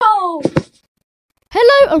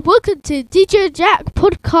and welcome to DJ Jack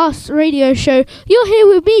Podcast Radio Show. You're here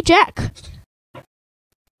with me, Jack.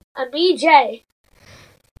 And me, Jay.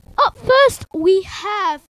 Up first, we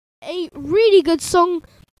have a really good song,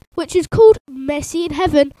 which is called Messy in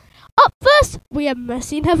Heaven. Up first, we have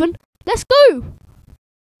Messy in Heaven. Let's go!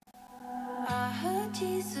 I heard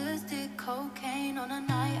Jesus did cocaine on a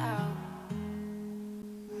night out.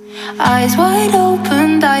 Eyes wide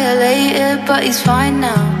open, dilated, but he's fine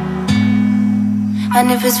now. And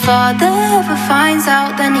if his father ever finds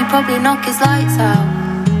out, then he'd probably knock his lights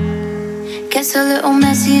out. Gets a little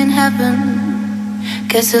messy in heaven.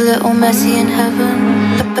 Gets a little messy in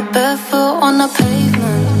heaven. Barefoot on the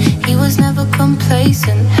pavement, he was never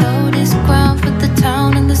complacent. Held his ground for the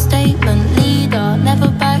town in the statement. Leader never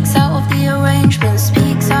backs out of the arrangement.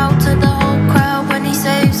 Speaks out to the whole crowd when he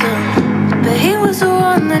saves them. But he was the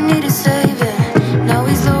one that needed saving. Now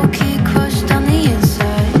he's low-key crushed on the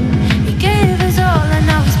inside. He gave his all and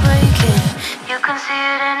now he's breaking. You can see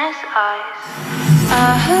it in his eyes.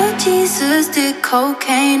 I heard Jesus did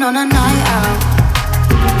cocaine on a night out.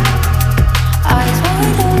 Eyes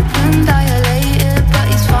wide open, dilated, but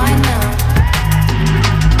he's fine now.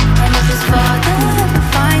 And if his father ever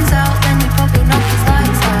finds out, then he'd probably knock his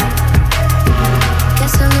lights out.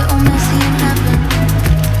 Gets a little messy in heaven.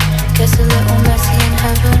 Gets a little messy in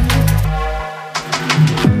heaven.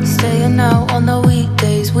 Staying out on the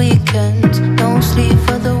weekdays, weekends. No sleep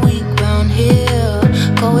for the week round here.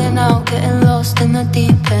 Going out, getting lost in the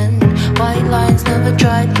deep end. White lines never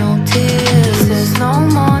dried, no tears. He says no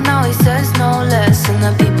more, now he says no less. And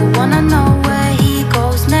the people wanna know where he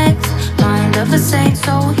goes next. Mind of a saint,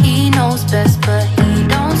 so he knows best. But he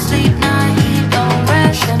don't sleep, nah, he don't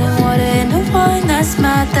rest. Turning water into wine, that's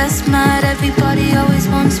mad, that's mad. Everybody always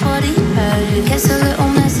wants what he had. It gets a little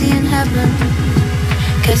messy in heaven.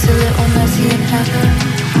 Gets a little messy in heaven.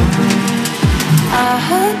 I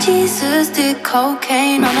heard Jesus did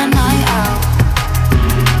cocaine on a night out.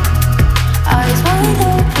 Eyes wide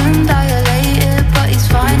open, dilated, but he's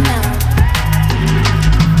fine now.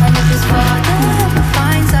 And if his father ever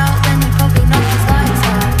finds out, then he'd probably knock his lights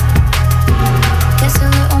out. Gets a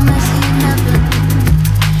little messy in heaven.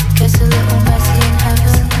 Gets a little messy in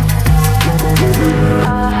heaven.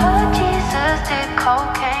 I heard Jesus did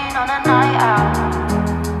cocaine on a night out.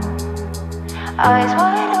 Eyes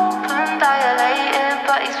wide open, dilated,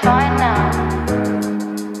 but he's fine now.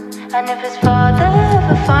 And if his father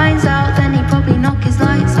ever finds out, then he'd probably knock his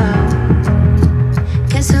lights out.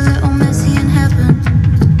 Gets a little messy in heaven.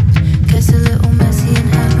 Gets a little messy in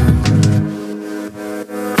heaven.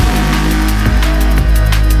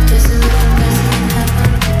 Gets a little messy in heaven.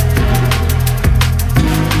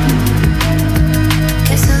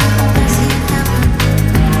 Gets a little messy in heaven.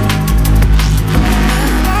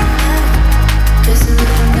 Gets a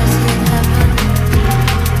little messy in heaven.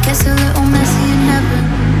 Gets a little messy in heaven.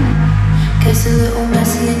 Gets a little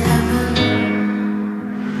messy in heaven.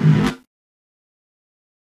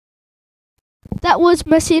 That was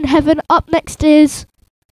Messy in Heaven. Up next is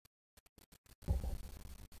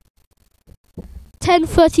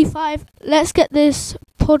 10:35. Let's get this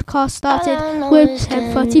podcast started with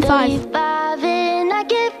 10:35. And I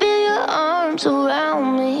can feel your arms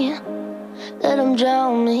around me. Let them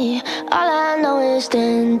drown me. All I know is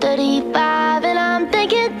 10:35, and I'm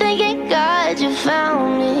thinking, God, you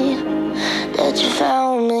found me. That you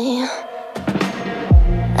found me.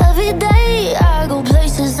 Every day I go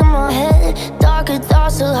places in my head. Darker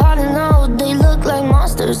thoughts so hard to know. They look like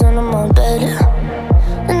monsters under my bed.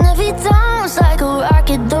 And every time it's like a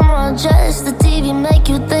rocket through my chest. The TV make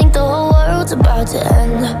you think the whole world's about to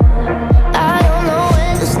end. I don't know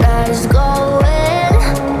where this night is going,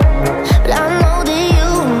 but I know that you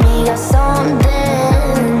and me got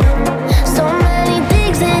something. So many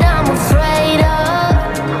things that I'm afraid of,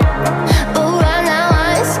 but right now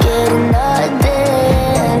I ain't scared of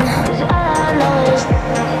nothing. 'Cause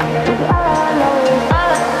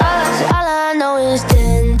all I know is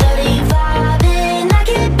 10:35.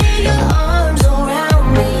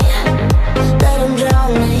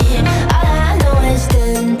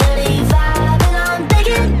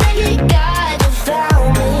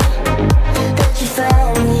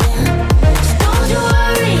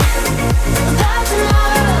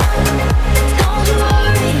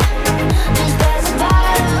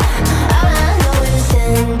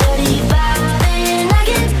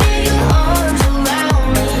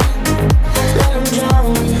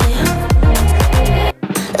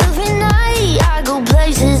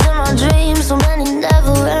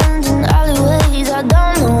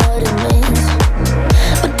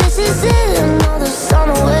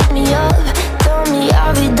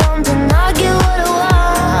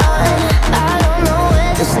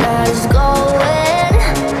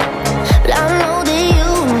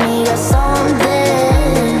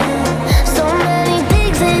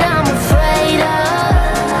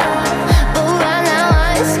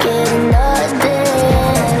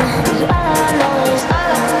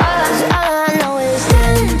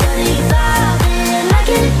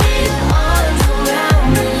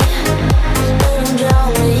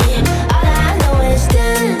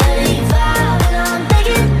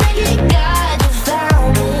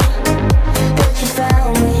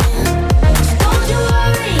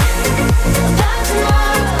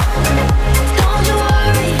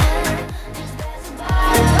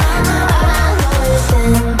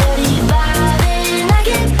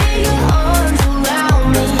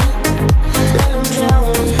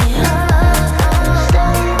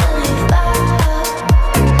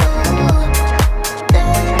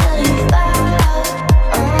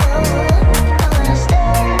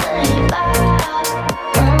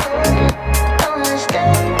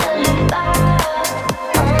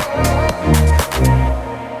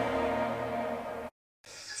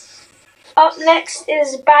 next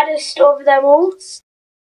is Baddest of Them All.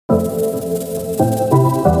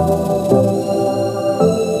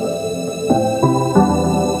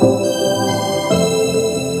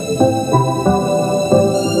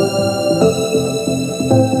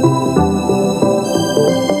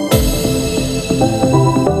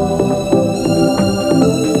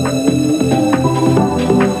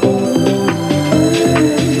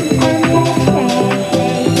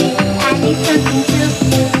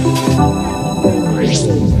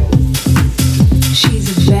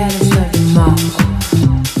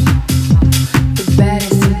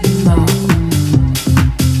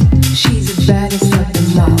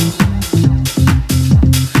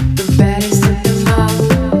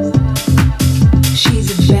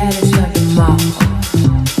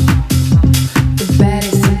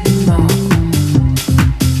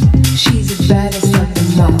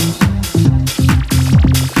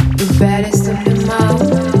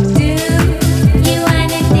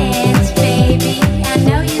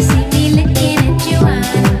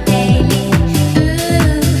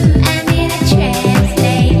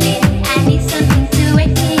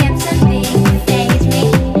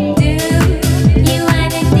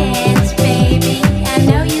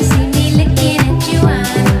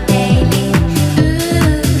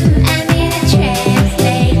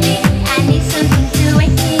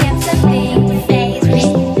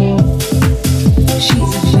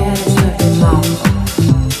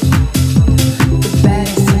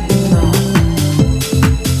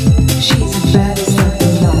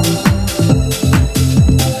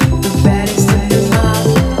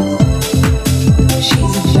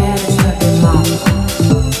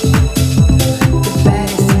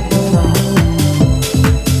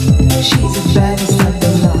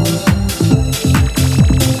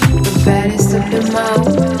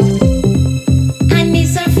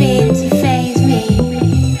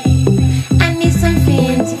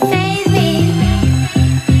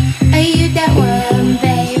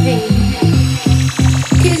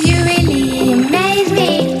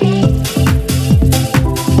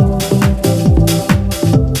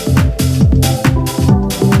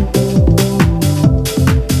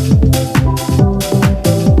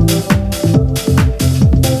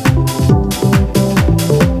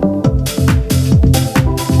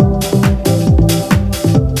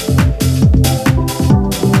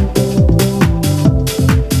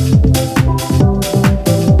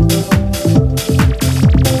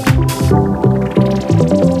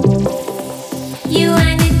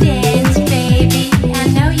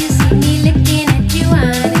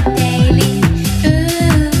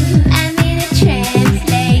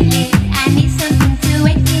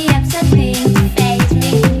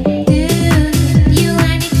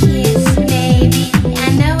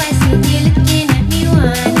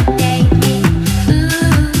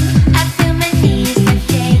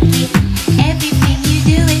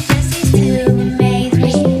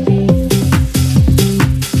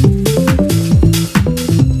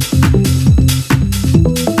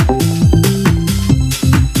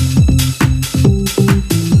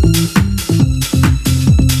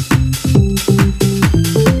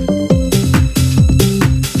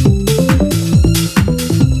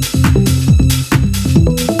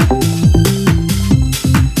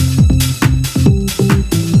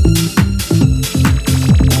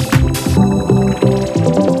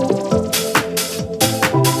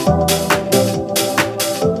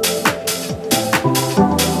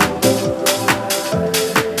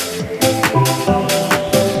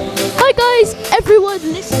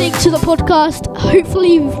 To the podcast.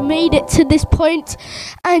 Hopefully you've made it to this point,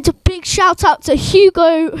 and a big shout out to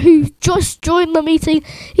Hugo who just joined the meeting.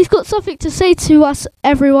 He's got something to say to us,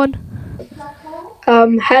 everyone.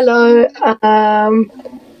 Hello.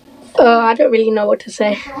 I don't really know what to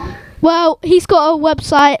say. Well, he's got a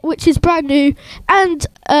website which is brand new, and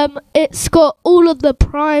it's got all of the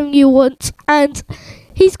Prime you want, and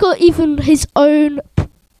he's got even his own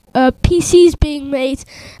PCs being made.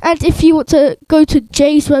 And if you want to go to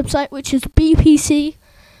Jay's website, which is BPC,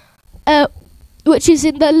 which is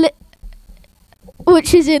in the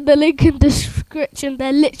link in description.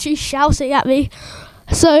 They're literally shouting at me.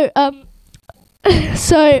 So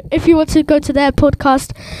so if you want to go to their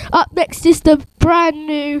podcast, up next is the brand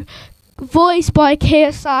new Voice by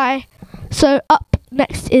KSI. So up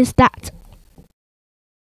next is that.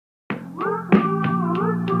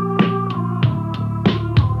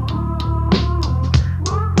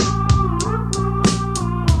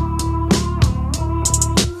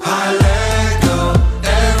 I let go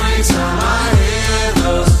every time I hear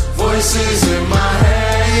those voices in my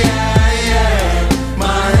head,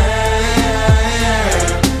 my head.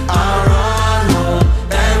 I run home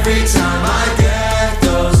every time I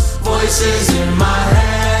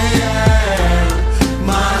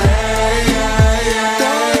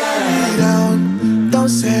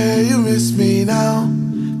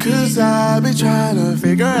trying to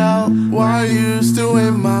figure out why you still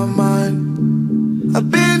in my mind.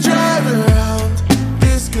 I've been driving around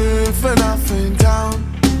this good for nothing town.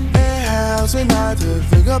 It helps me not to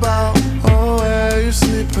think about where you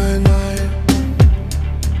sleep at night.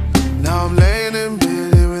 Now I'm laying in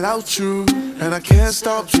bed here without you, and I can't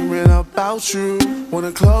stop dreaming about you.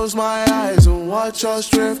 Wanna close my eyes and watch us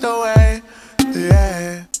drift away.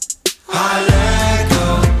 Yeah. I let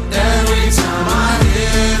go every time I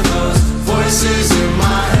hear those voices in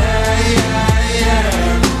my head. Yeah,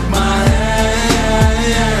 yeah. My head,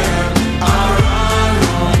 yeah. I run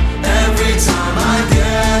home every time I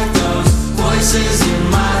get those voices in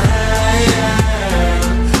my head. Yeah.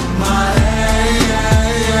 My head,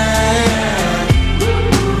 yeah,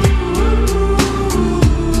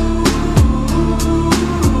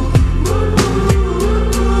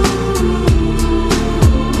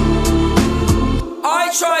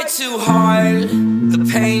 I try to hide the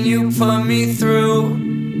pain you put me through.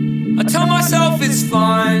 I tell myself it's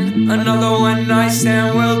fine, another one night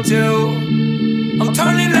stand will do. I'm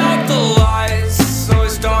turning out the lights, so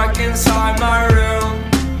it's dark inside my room.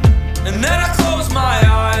 And then I close my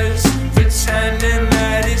eyes, pretending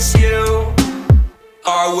that it's you.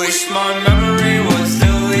 I wish my memory was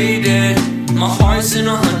deleted. My heart's in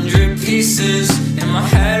 100 pieces. In my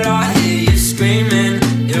head I hear you screaming.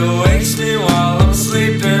 It wakes me while I'm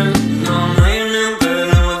sleeping. Now I'm laying in bed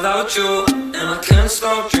and without you, and I can't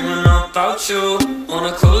stop dreaming about you.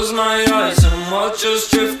 Wanna close my eyes and watch us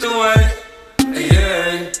drift away.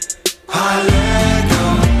 Yeah. I let go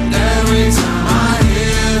every time I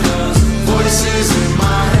hear those voices in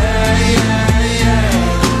my head. Yeah, yeah.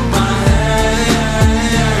 My head,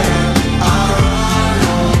 yeah, yeah. I run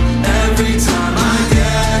home every time I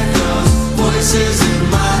get those voices in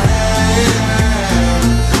my head. Yeah.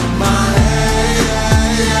 My head,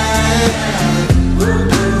 yeah, yeah.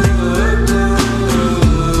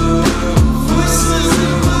 Voices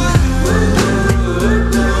in my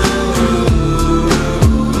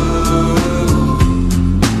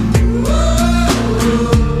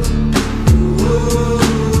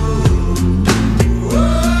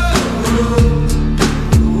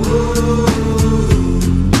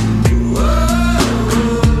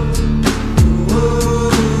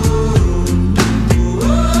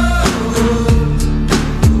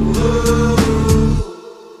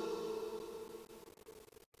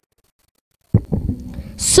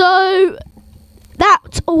So that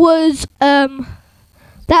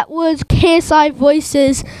was KSI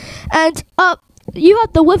Voices, and you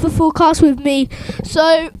had the weather forecast with me.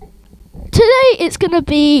 So today it's gonna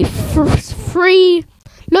be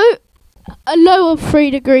a low of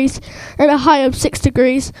 3 degrees and a high of 6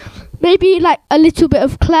 degrees. Maybe like a little bit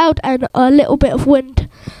of cloud and a little bit of wind.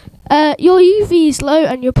 Your UV is low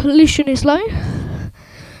and your pollution is low.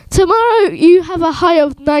 Tomorrow you have a high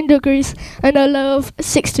of 9 degrees and a low of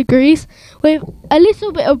 6 degrees with a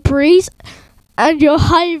little bit of breeze, and your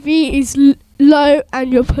high V is low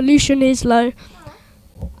and your pollution is low.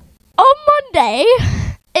 On Monday,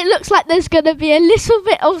 it looks like there's going to be a little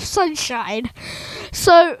bit of sunshine.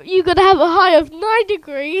 So you're going to have a high of 9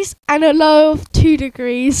 degrees and a low of 2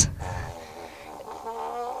 degrees.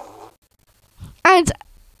 And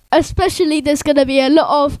especially there's going to be a lot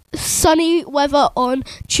of sunny weather on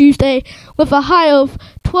Tuesday with a high of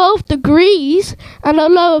 12 degrees and a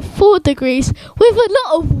low of 4 degrees with a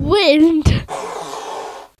lot of wind.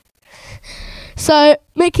 So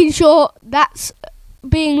making sure that's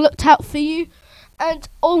being looked out for you. And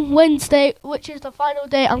on Wednesday, which is the final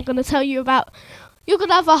day I'm going to tell you about, you're going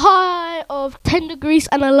to have a high of 10 degrees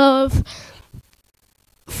and a low of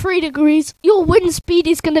 3 degrees. Your wind speed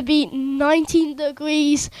is going to be 19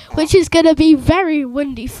 degrees, which is going to be very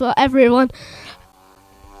windy for everyone.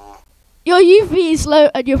 Your UV is low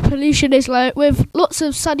and your pollution is low with lots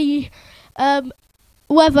of sunny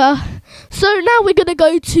weather. So now we're going to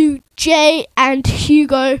go to Jay and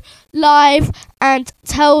Hugo live and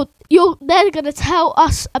they're going to tell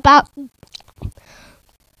us about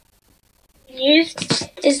News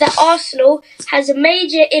is that Arsenal has a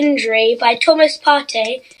major injury by Thomas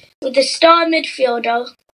Partey with the star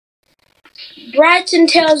midfielder. Brighton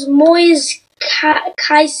tells Moyes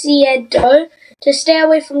Caicedo to stay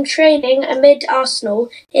away from training amid Arsenal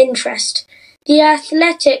interest. The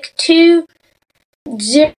Athletic 2-0-1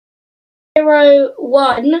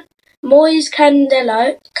 Moyes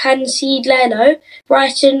Cancelo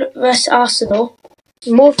Brighton vs Arsenal.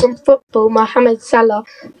 More from football, Mohamed Salah.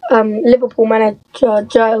 Liverpool manager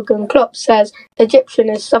Jurgen Klopp says Egyptian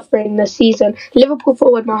is suffering this season. Liverpool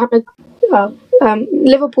forward Mohamed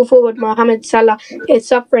Salah is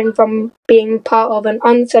suffering from being part of an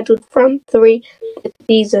unsettled front three this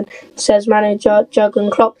season, says manager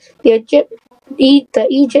Jurgen Klopp. The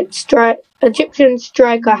Egyptian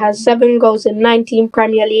striker has 7 goals in 19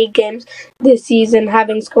 Premier League games this season,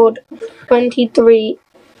 having scored 23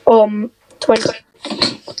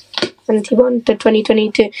 2021 to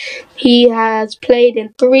 2022. He has played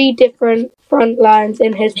in 3 different front lines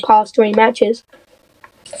in his past 3 matches.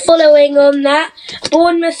 Following on that,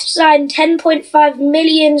 Bournemouth signed 10.5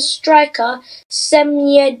 million striker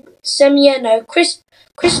Semieno.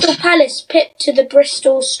 Crystal Palace pipped to the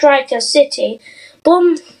Bristol striker City.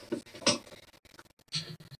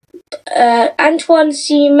 Antoine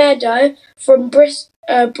Semedo from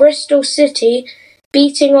Bristol City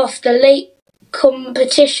beating off the late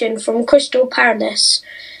competition from Crystal Palace.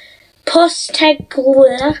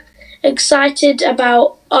 Postecoglou excited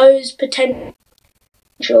about O's potential.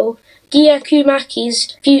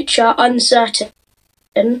 Giacomakis' future uncertain.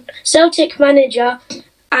 Celtic manager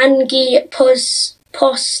Ange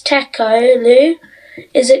Postecoglou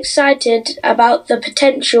is excited about the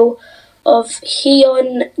potential of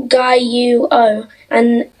Hyon Gayu-O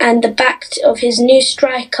and the back of his new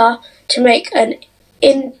striker to make an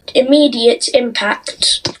immediate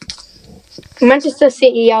impact. Manchester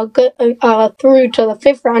City are through to the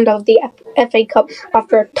 5th round of the FA Cup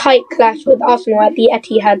after a tight clash with Arsenal at the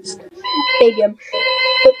Etihad Stadium.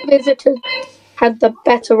 The visitors had the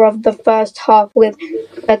better of the first half with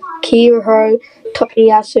Akiro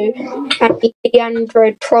Tomiyasu and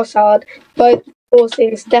Leandro Trossard both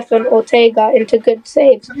forcing Stefan Ortega into good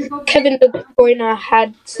saves. Kevin De Bruyne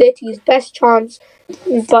had City's best chance,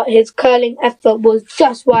 but his curling effort was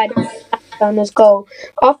just wide of Turner's goal.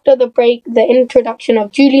 After the break, the introduction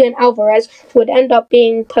of Julian Alvarez would end up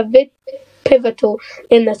being pivotal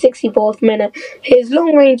in the 64th minute. His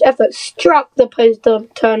long-range effort struck the post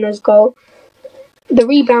of Turner's goal. The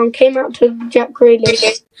rebound came out to Jack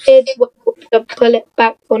Grealish. He did to pull it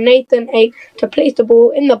back for Nathan Ake to place the ball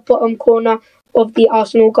in the bottom corner of the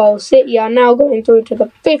Arsenal goal. City are now going through to the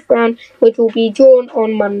 5th round, which will be drawn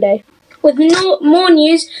on Monday. With more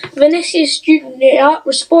news, Vinicius Jr.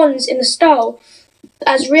 responds in the style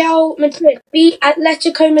as Real Madrid beat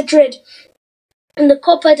Atletico Madrid in the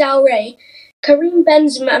Copa del Rey. Karim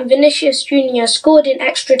Benzema and Vinicius Jr. scored in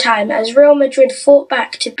extra time as Real Madrid fought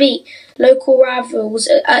back to beat local rivals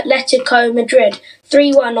Atletico Madrid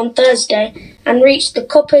 3-1 on Thursday and reached the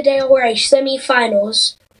Copa del Rey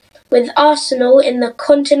semi-finals, with Arsenal in the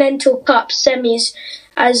Continental Cup semis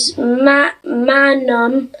as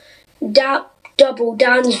Manum double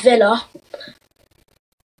downs Villa.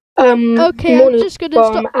 Okay, I'm just going to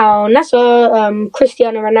stop. From Al Nassr,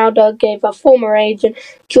 Cristiano Ronaldo gave a former agent,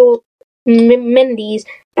 George Mendes,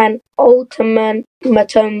 an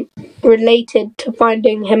ultimatum related to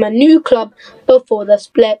finding him a new club before the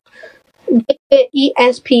split.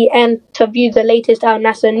 ESPN to view the latest Al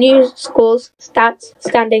Nassr news, scores, stats,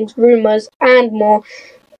 standings, rumours, and more.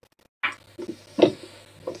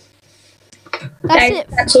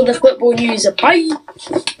 That's all the football news. Bye.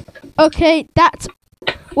 Okay, that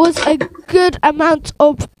was a good amount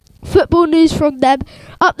of football news from them.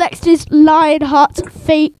 Up next is Lionheart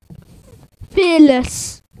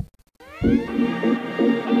Fearless.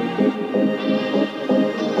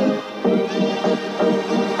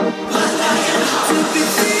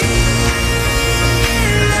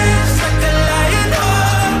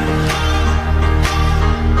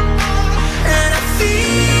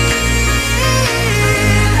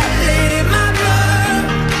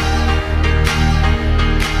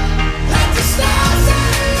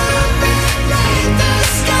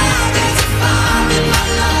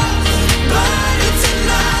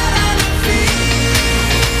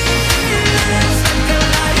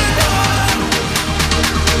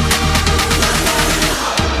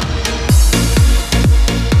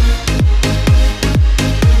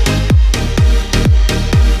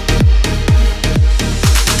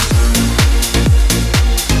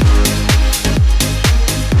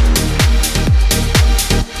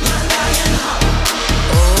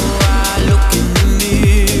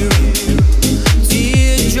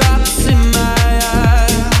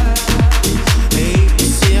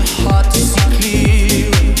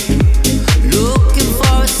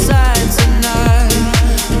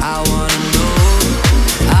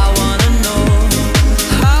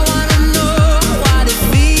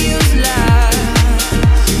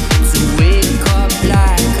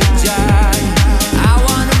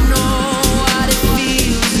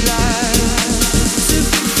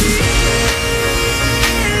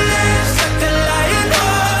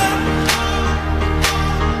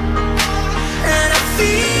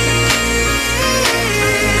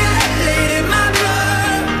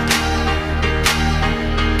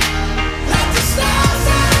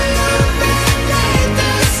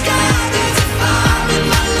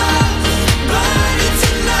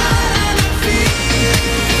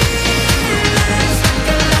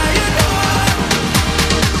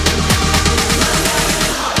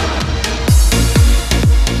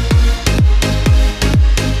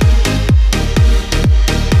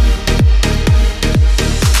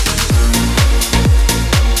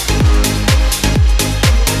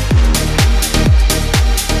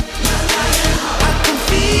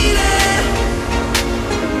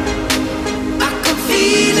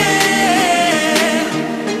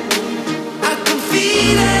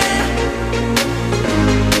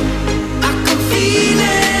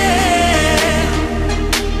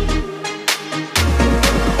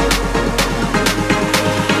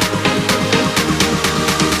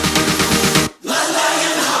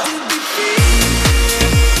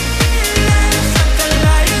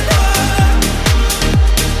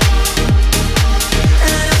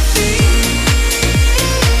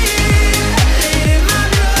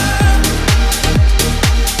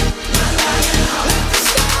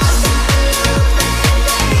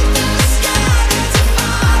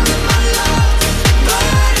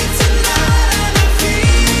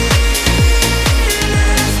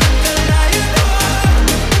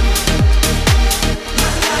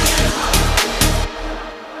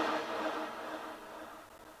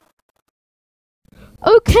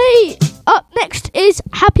 Okay, up next is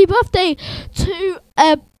happy birthday to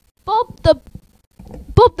Bob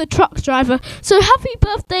the truck driver. So happy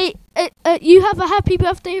birthday! You have a happy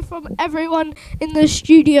birthday from everyone in the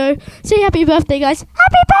studio. Say happy birthday, guys!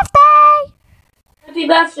 Happy birthday! Happy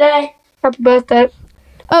birthday! Happy birthday.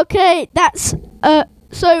 Okay, that's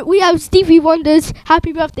so we have Stevie Wonder's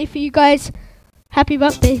happy birthday for you guys. Happy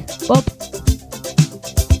birthday, Bob.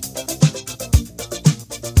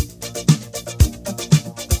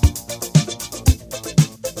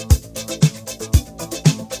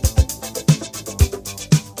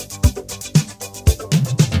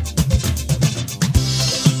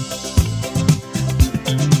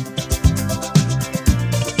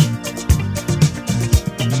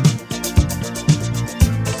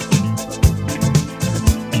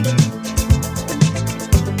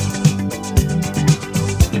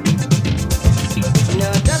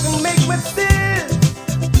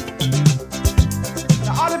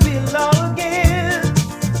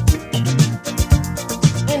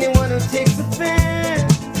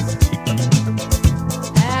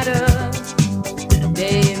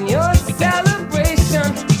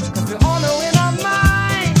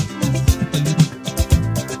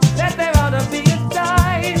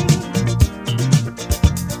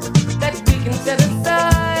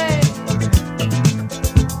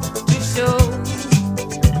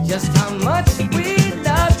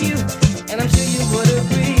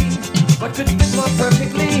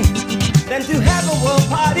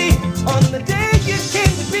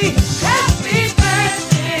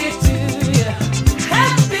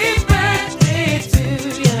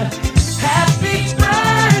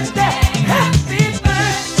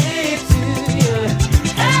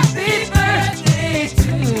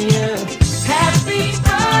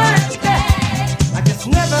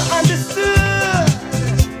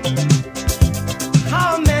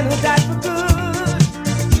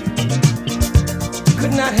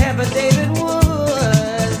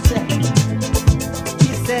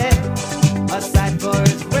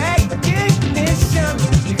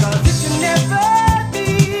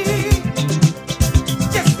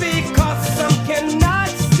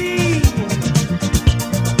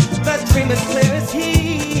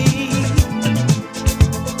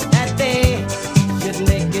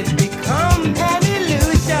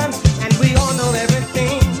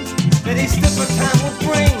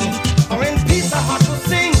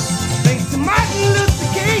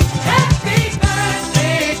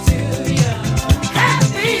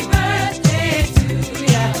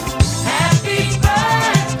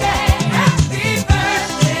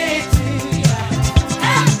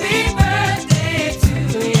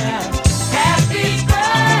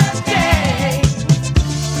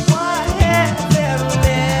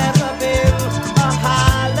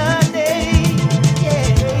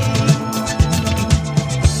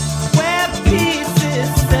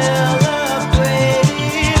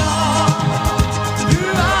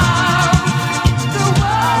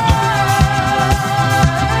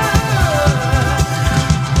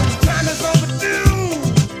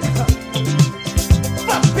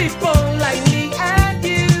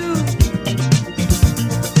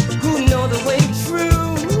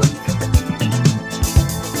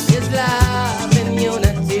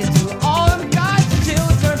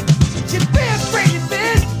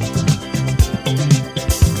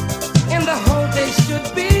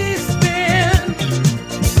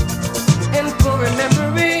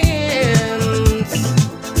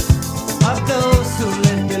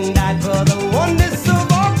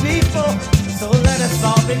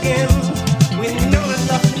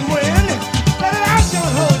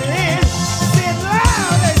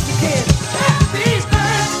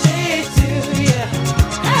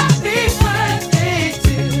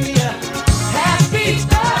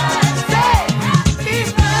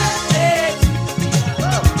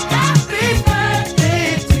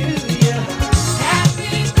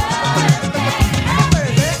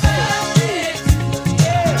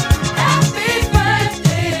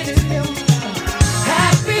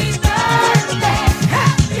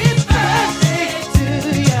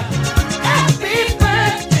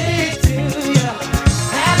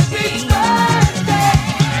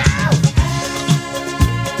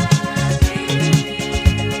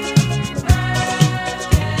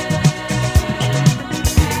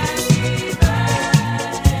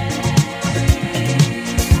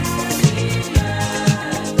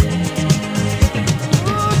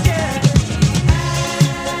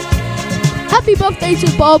 Happy birthday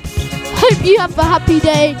to Bob. Hope you have a happy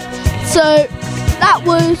day. So that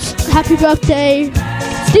was happy birthday,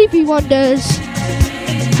 Stevie Wonders.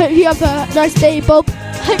 Hope you have a nice day, Bob.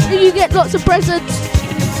 Hope you get lots of presents.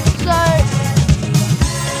 So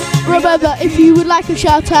remember, if you would like a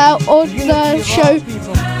shout out on the show,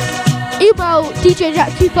 email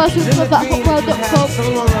djack2000@hotmail.com,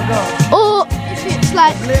 or if it's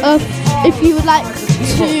like if you would like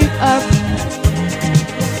to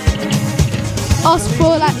ask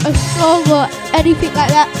for like a song or anything like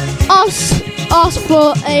that, ask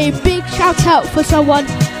for a big shout out for someone,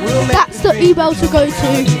 that's the email to go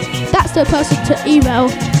to, that's the person to email.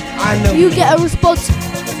 You get a response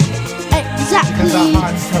exactly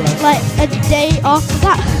like a day after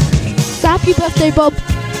that. So happy birthday, Bob.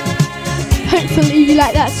 Hopefully you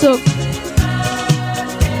like that song.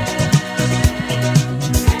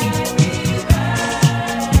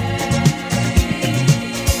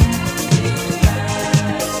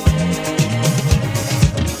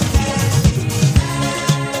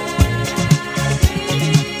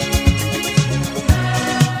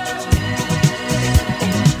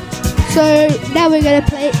 So now we're going to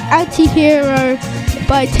play Anti-Hero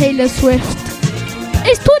by Taylor Swift.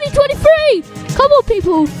 It's 2023! Come on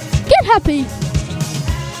people, get happy!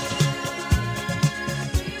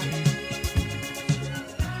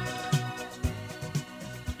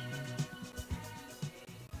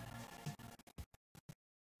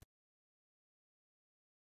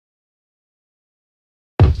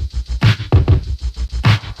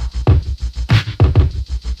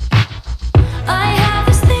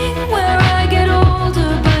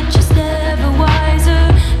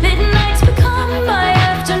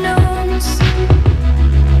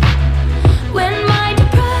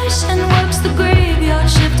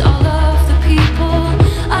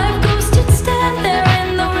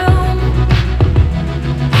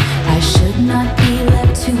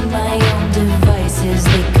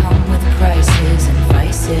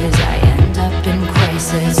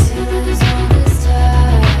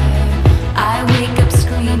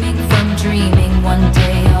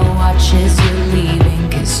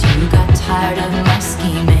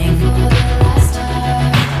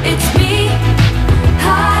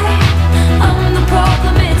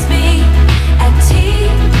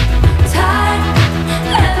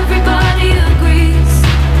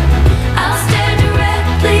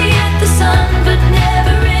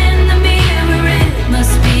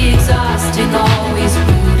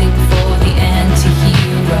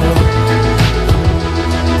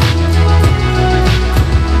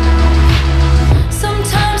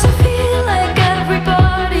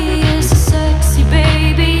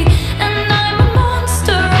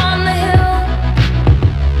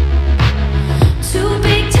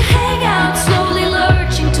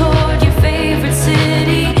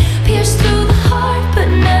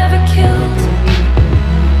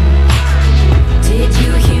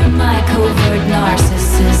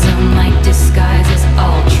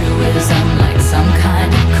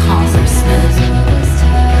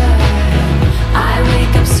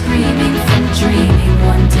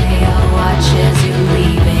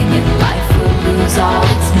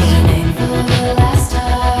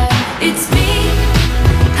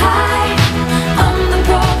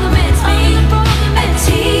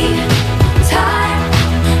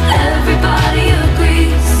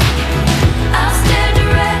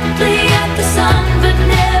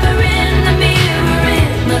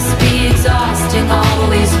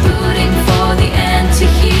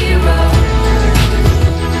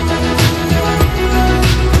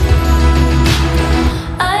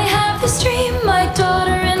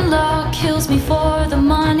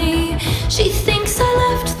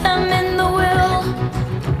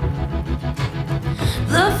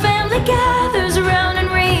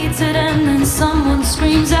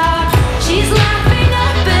 Screams out, she's laughing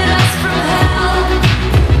up at us from hell.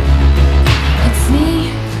 It's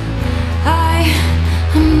me, I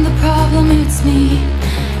am the problem. It's me,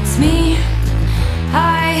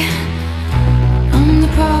 I am the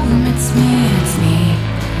problem. It's me,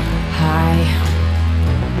 hi.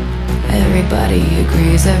 Everybody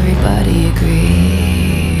agrees,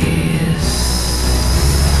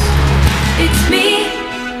 It's me,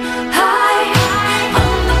 hi.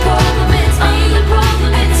 I'm the problem. It's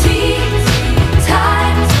me,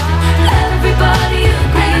 times. Everybody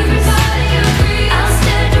agrees. I'll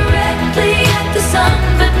stare directly at the sun,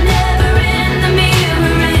 but never in the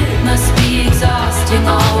mirror. It must be exhausting,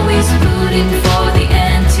 always rooting for the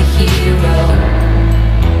anti-hero.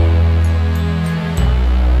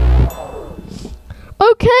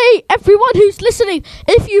 Okay, everyone who's listening,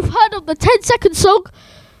 if you've heard of the 10-second song,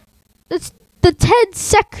 it's the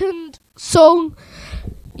 10-second song,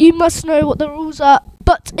 you must know what the rules are.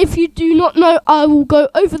 But if you do not know, I will go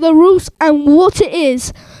over the rules and what it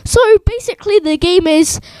is. So basically the game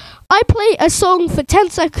is, I play a song for 10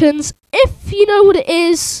 seconds. If you know what it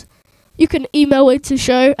is, you can email into the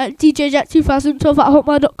show at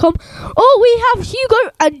djackpodcast@hotmail.com. Or we have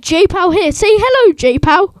Hugo and J-Pal here. Say hello,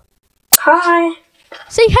 J-Pal. Hi.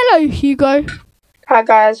 Say hello, Hugo. Hi,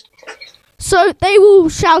 guys. So they will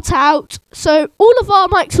shout out. So all of our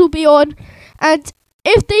mics will be on. And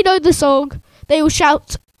if they know the song, they will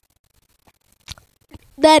shout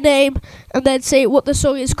their name and then say what the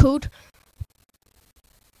song is called.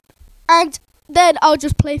 And then I'll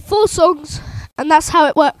just play 4 songs. And that's how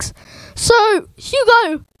it works. So,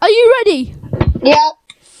 Hugo, are you ready? Yeah.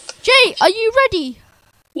 Jay, are you ready?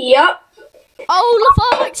 Yep. All of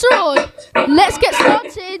our mics are on. Let's get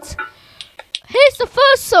started. Here's the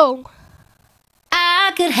first song.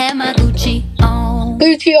 I could have my Gucci on.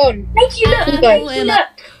 Gucci on. Make you look. Hugo. Make you look.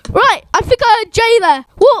 Right, I think I heard Jay there.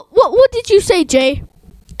 What did you say, Jay?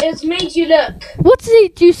 It's made you look. What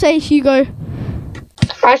did you say, Hugo?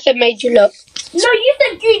 I said made you look. No, you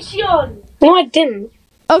said Gucci on. No, I didn't.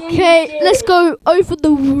 Okay, let's go over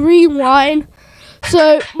the rewind.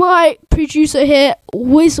 So, my producer here,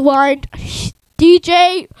 Wizwind,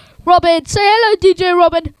 DJ Robin. Say hello, DJ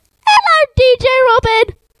Robin. Hello, DJ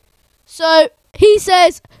Robin. So, he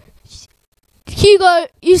says, Hugo,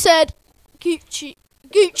 you said Gucci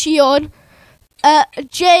on.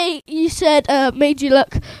 Jay, you said made you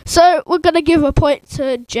look. So, we're going to give a point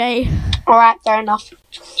to Jay. Alright, fair enough.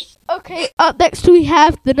 Okay, up next we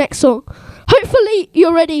have the next song. Hopefully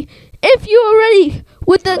you're ready. If you are ready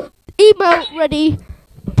with the email ready,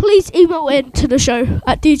 please email in to the show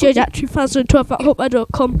at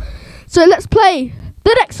djack2012@hotmail.com. So let's play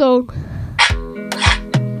the next song.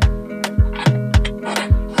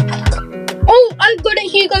 Oh, I'm good at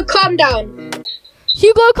Hugo. Calm down.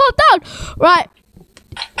 Hugo, calm down. Right.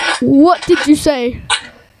 What did you say?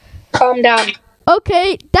 Calm down.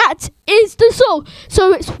 Okay, that is the song.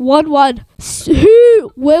 So it's 1-1.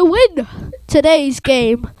 Who will win today's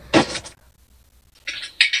game?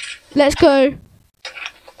 Let's go.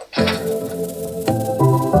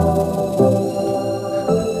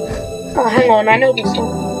 Oh, hang on. I know this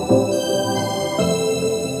song.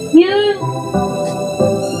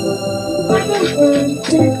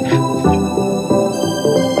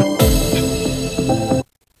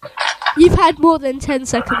 You've had more than 10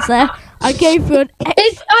 seconds there. I gave you an... I know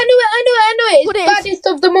it. What It's it is? baddest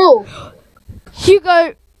of them all.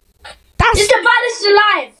 Hugo, that's... It's the baddest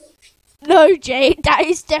alive. No, Jay, that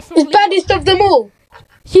is definitely... It's baddest of them all.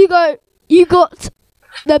 Hugo, you got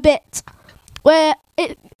the bit where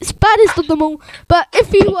it's baddest of them all, but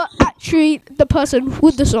if you were actually the person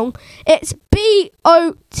with the song, it's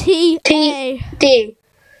B-O-T-A. D.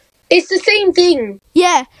 It's the same thing.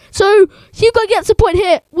 Yeah, so Hugo gets a point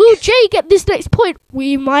here. Will Jay get this next point?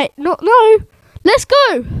 We might not know. Let's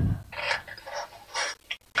go.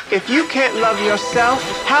 If you can't love yourself,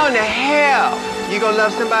 how in the hell you gonna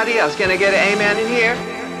love somebody else? Can I get an amen in here?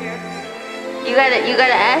 You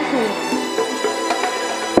gotta ask me.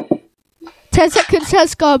 10 seconds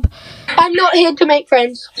has gone. I'm not here to make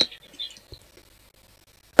friends.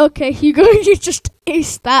 Okay, Hugo, you just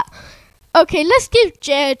aced that. Okay, let's give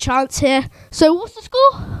Jay a chance here. So what's the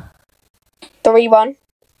score? 3-1.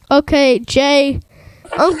 Okay, Jay,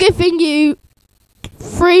 I'm giving you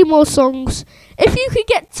 3 more songs. If you could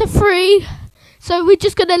get to 3, so we're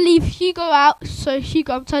just gonna leave Hugo out. So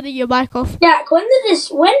Hugo, I'm turning your mic off. Jack, when does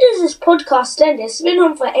this podcast end? It's been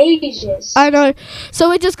on for ages. I know. So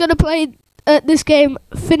we're just gonna play this game,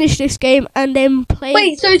 finish this game, and then play.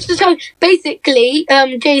 Wait, so basically,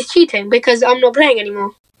 Jay's cheating because I'm not playing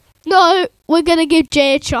anymore. No, we're gonna give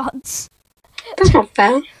Jay a chance. That's not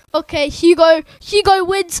fair. Okay, Hugo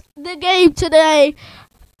wins the game today.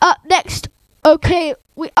 Up next,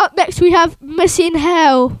 we have Messy in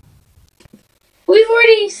Hell. We've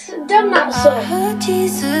already done that song.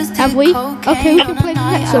 Have we? Okay, we can play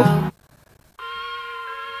the next song.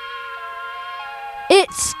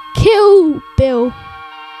 It's Kill Bill.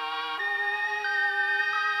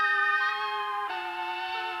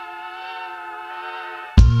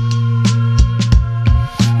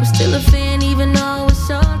 I'm still a fan even though it's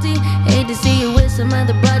salty. Hate to see you with some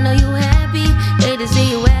other broad, know you happy. Hate to see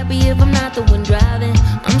you happy if I'm not the one driving.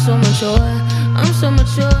 I'm so mature, I'm so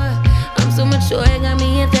mature, I'm so mature. It got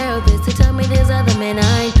me a therapist to tell me there's other men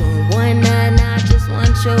I ain't doing one night, not just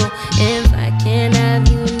one show. If I can't have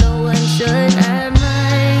you, no one should. I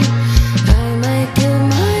might kill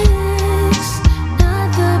my ex.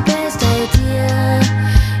 Not the best idea.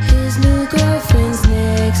 His new girlfriend's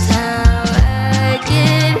next. How I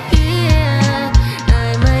get here.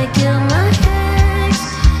 I might kill my ex.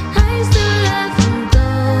 I still love him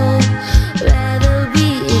though. Rather be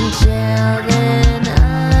in jail than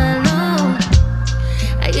alone.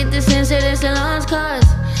 I get the sense that it's a lost cause.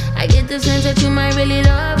 I get the sense that you might really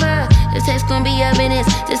love her. This text gon' be evidence.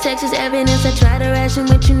 This text is evidence. I try to ration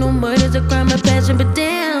with you, no murder's a crime of passion, but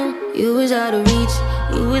damn, you was out of reach.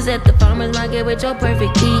 You was at the farmer's market with your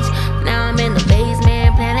perfect peach. Now I'm in the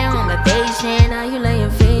basement, planning on my vacation. Now you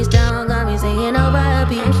laying face down, got me singing over a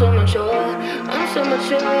beat. I'm so mature, I'm so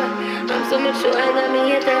mature, I'm so mature. I got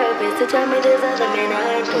me a therapist to tell me there's other men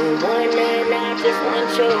I don't want, and I just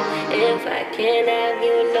want you. If I can't have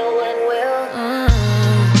you, no one will.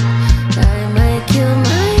 I might kill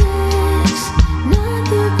my ex, not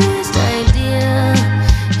the best idea.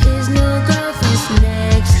 His new girlfriend's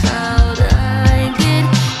next. How'd I get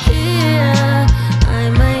here? I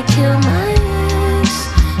might kill my ex.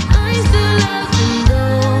 I still love him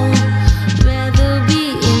though. Rather be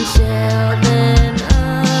in jail than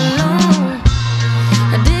alone.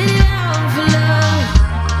 I did it all for love.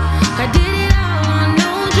 I did it all on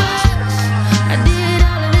no drugs. I did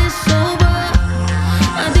all of this sober.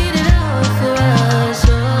 I did it all for us.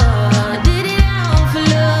 Oh, I did it all for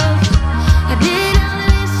love. I did all of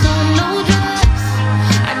this on no drugs.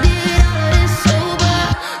 I did all of this sober.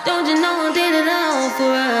 Don't you know I did it all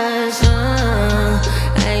for us?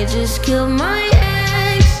 I just killed my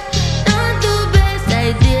ex. Not the best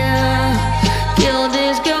idea. Killed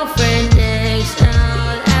his girlfriend next.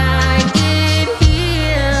 How'd I get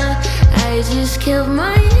here? I just killed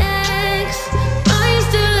my ex. I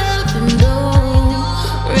still love him though.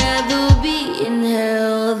 Rather be in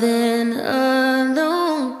hell than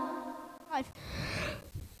alone.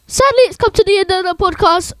 Sadly, it's come to the end of the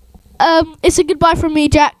podcast. It's a goodbye from me,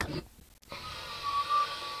 Jack.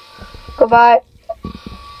 Goodbye.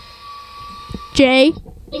 Jay,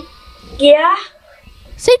 Yeah.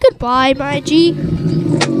 say goodbye, my G.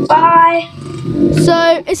 Bye.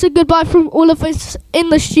 So, it's a goodbye from all of us in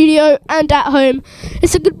the studio and at home.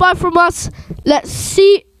 It's a goodbye from us.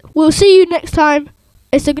 We'll see you next time.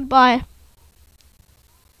 It's a goodbye.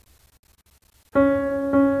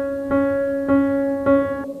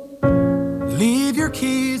 Leave your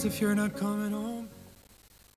keys if you're not coming home.